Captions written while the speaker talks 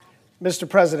Mr.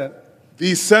 President.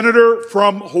 The senator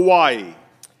from Hawaii.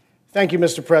 Thank you,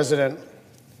 Mr. President.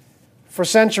 For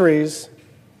centuries,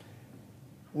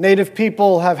 Native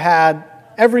people have had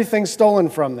everything stolen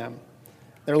from them: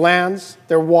 their lands,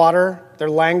 their water, their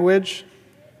language,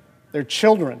 their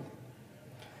children.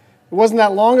 It wasn't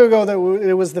that long ago that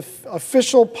it was the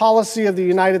official policy of the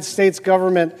United States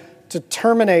government to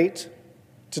terminate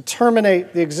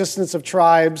the existence of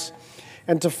tribes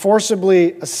and to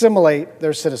forcibly assimilate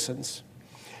their citizens.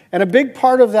 And a big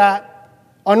part of that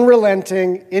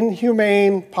unrelenting,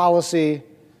 inhumane policy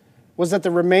was that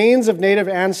the remains of Native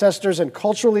ancestors and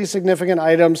culturally significant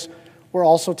items were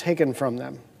also taken from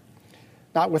them.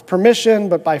 Not with permission,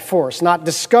 but by force. Not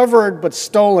discovered, but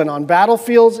stolen on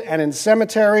battlefields and in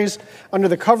cemeteries under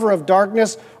the cover of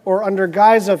darkness or under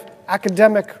guise of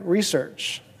academic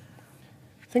research.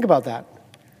 Think about that.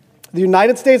 The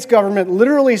United States government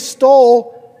literally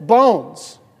stole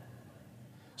bones.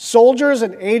 Soldiers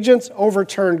and agents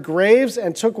overturned graves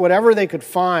and took whatever they could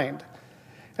find.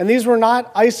 And these were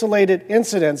not isolated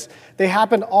incidents. They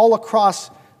happened all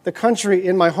across the country.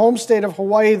 In my home state of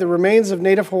Hawaii, the remains of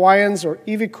Native Hawaiians, or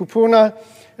iwi kupuna,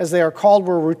 as they are called,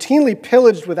 were routinely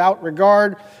pillaged without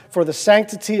regard for the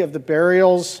sanctity of the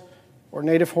burials or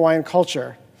Native Hawaiian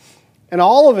culture. And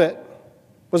all of it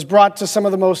was brought to some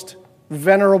of the most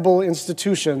venerable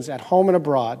institutions at home and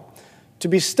abroad to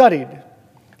be studied,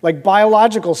 like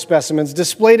biological specimens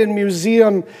displayed in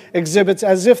museum exhibits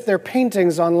as if they're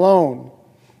paintings on loan,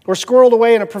 or squirreled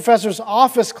away in a professor's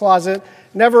office closet,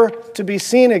 never to be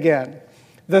seen again.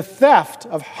 The theft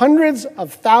of hundreds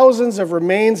of thousands of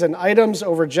remains and items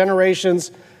over generations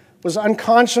was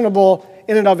unconscionable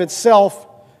in and of itself,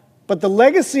 but the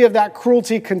legacy of that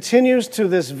cruelty continues to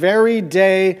this very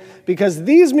day because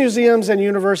these museums and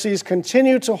universities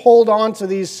continue to hold on to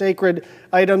these sacred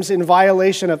items in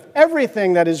violation of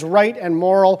everything that is right and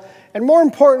moral, and more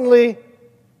importantly,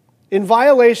 in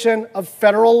violation of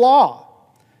federal law.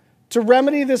 To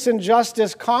remedy this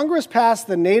injustice, Congress passed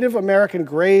the Native American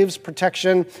Graves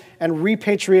Protection and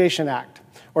Repatriation Act,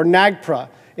 or NAGPRA,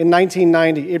 in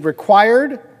 1990. It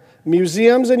required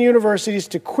museums and universities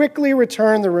to quickly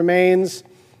return the remains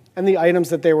and the items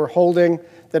that they were holding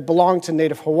that belonged to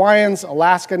Native Hawaiians,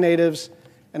 Alaska Natives,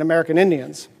 and American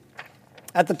Indians.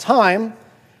 At the time,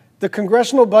 the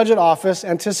Congressional Budget Office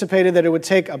anticipated that it would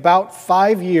take about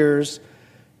 5 years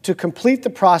to complete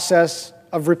the process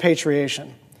of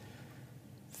repatriation.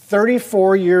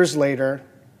 34 years later,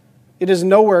 it is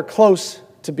nowhere close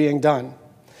to being done.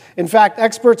 In fact,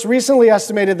 experts recently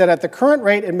estimated that at the current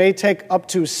rate, it may take up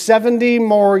to 70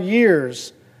 more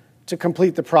years to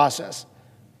complete the process.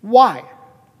 Why?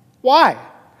 Why?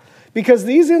 Because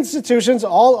these institutions,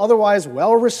 all otherwise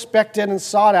well-respected and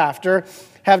sought after,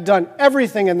 have done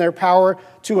everything in their power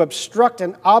to obstruct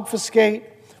and obfuscate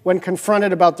when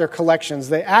confronted about their collections.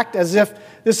 They act as if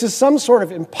this is some sort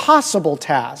of impossible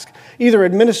task, either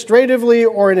administratively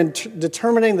or in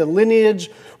determining the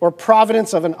lineage or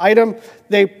provenance of an item.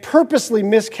 They purposely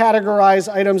miscategorize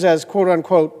items as, quote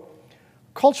unquote,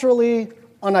 culturally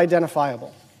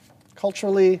unidentifiable.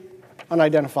 Culturally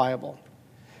unidentifiable.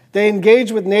 They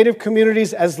engage with Native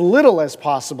communities as little as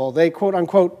possible. They, quote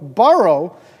unquote,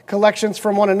 borrow collections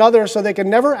from one another so they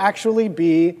can never actually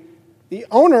be the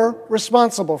owner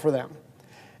responsible for them.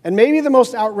 And maybe the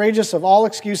most outrageous of all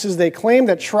excuses, they claim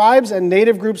that tribes and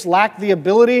Native groups lack the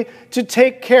ability to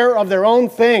take care of their own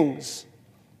things,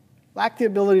 lack the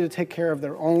ability to take care of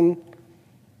their own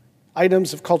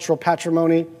items of cultural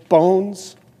patrimony,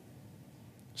 bones,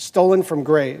 stolen from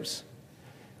graves.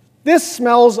 This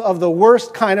smells of the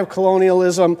worst kind of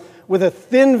colonialism with a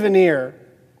thin veneer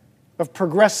of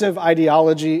progressive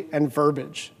ideology and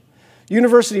verbiage.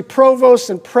 University provosts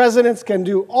and presidents can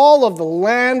do all of the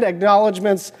land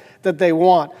acknowledgments that they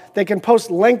want. They can post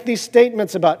lengthy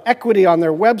statements about equity on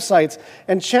their websites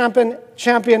and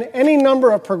champion any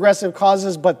number of progressive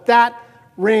causes, but that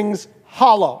rings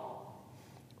hollow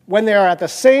when they are at the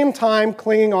same time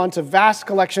clinging on to vast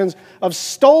collections of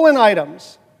stolen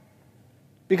items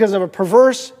because of a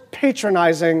perverse,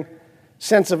 patronizing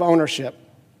sense of ownership.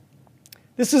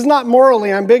 This is not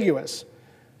morally ambiguous.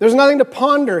 There's nothing to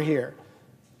ponder here.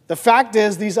 The fact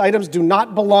is, these items do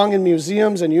not belong in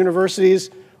museums and universities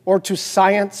or to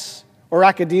science or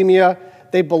academia.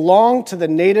 They belong to the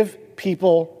Native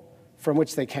people from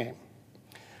which they came.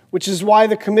 Which is why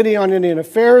the Committee on Indian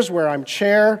Affairs, where I'm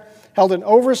chair, held an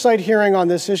oversight hearing on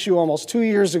this issue almost 2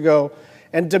 years ago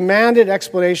and demanded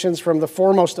explanations from the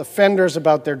foremost offenders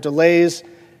about their delays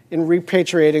in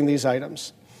repatriating these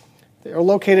items. They are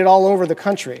located all over the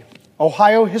country.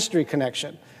 Ohio History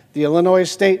Connection, the Illinois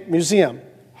State Museum,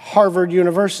 Harvard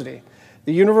University,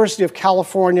 the University of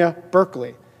California,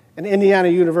 Berkeley, and Indiana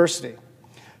University.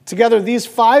 Together, these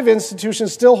 5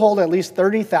 institutions still hold at least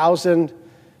 30,000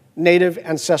 Native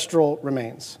ancestral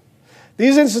remains.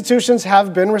 These institutions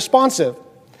have been responsive,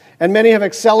 and many have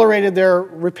accelerated their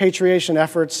repatriation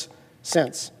efforts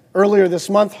since. Earlier this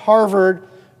month, Harvard,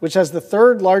 which has the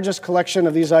 3rd largest collection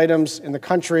of these items in the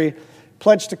country,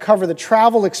 pledged to cover the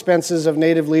travel expenses of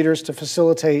Native leaders to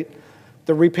facilitate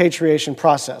the repatriation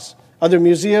process. Other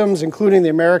museums, including the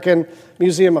American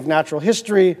Museum of Natural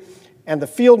History and the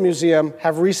Field Museum,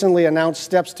 have recently announced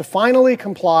steps to finally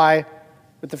comply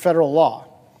with the federal law.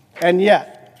 And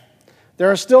yet,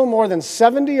 there are still more than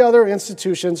 70 other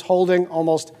institutions holding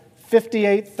almost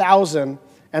 58,000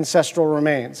 ancestral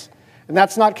remains. And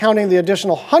that's not counting the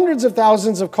additional hundreds of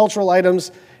thousands of cultural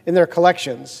items in their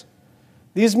collections.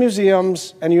 These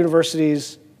museums and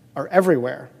universities are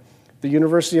everywhere. The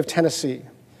University of Tennessee,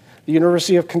 the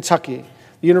University of Kentucky,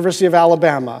 the University of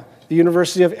Alabama, the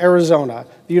University of Arizona,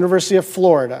 the University of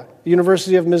Florida, the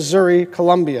University of Missouri,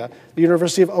 Columbia, the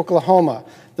University of Oklahoma,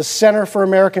 the Center for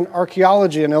American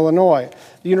Archaeology in Illinois,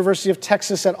 the University of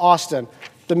Texas at Austin,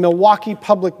 the Milwaukee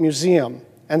Public Museum,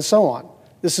 and so on.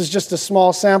 This is just a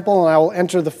small sample, and I will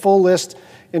enter the full list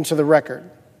into the record.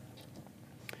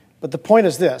 But the point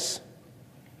is this: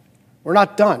 we're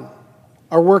not done.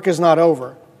 Our work is not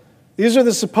over. These are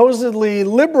the supposedly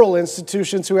liberal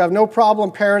institutions who have no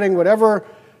problem parroting whatever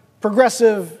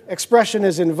progressive expression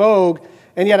is in vogue,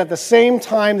 and yet at the same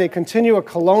time they continue a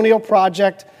colonial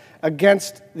project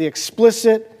against the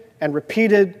explicit and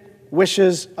repeated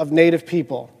wishes of Native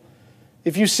people.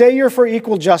 If you say you're for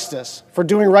equal justice, for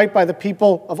doing right by the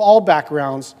people of all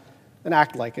backgrounds, then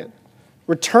act like it.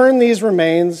 Return these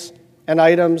remains and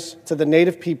items to the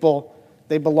Native people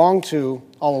they belong to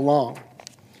all along.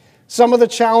 Some of the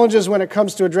challenges when it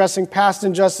comes to addressing past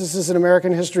injustices in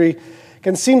American history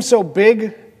can seem so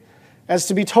big as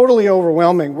to be totally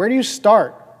overwhelming. Where do you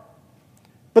start?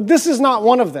 But this is not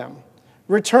one of them.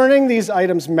 Returning these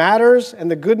items matters, and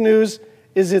the good news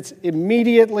is it's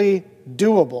immediately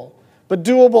doable. But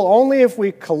doable only if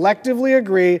we collectively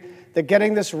agree that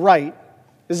getting this right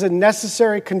is a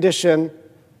necessary condition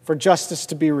for justice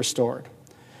to be restored.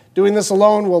 Doing this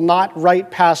alone will not right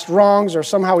past wrongs or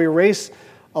somehow erase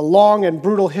a long and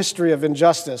brutal history of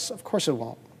injustice. Of course it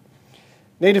won't.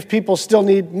 Native people still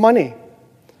need money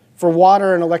for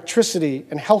water and electricity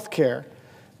and health care.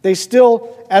 They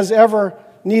still, as ever,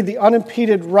 need the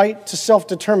unimpeded right to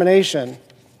self-determination.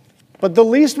 But the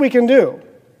least we can do,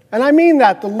 and I mean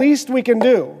that, the least we can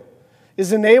do,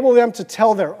 is enable them to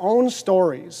tell their own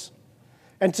stories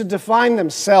and to define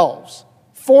themselves,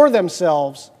 for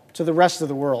themselves, to the rest of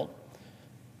the world.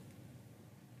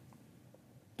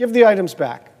 Give the items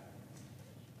back.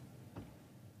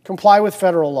 Comply with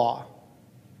federal law.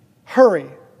 Hurry.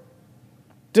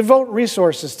 Devote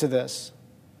resources to this.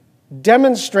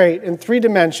 Demonstrate in 3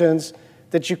 dimensions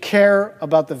that you care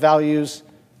about the values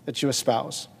that you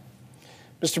espouse.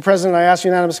 Mr. President, I ask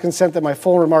unanimous consent that my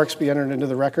full remarks be entered into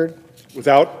the record.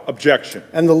 Without objection.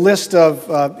 And the list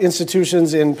of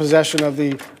institutions in possession of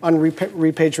the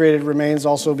unrepatriated remains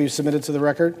also be submitted to the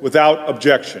record. Without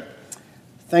objection.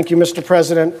 Thank you, Mr.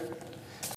 President.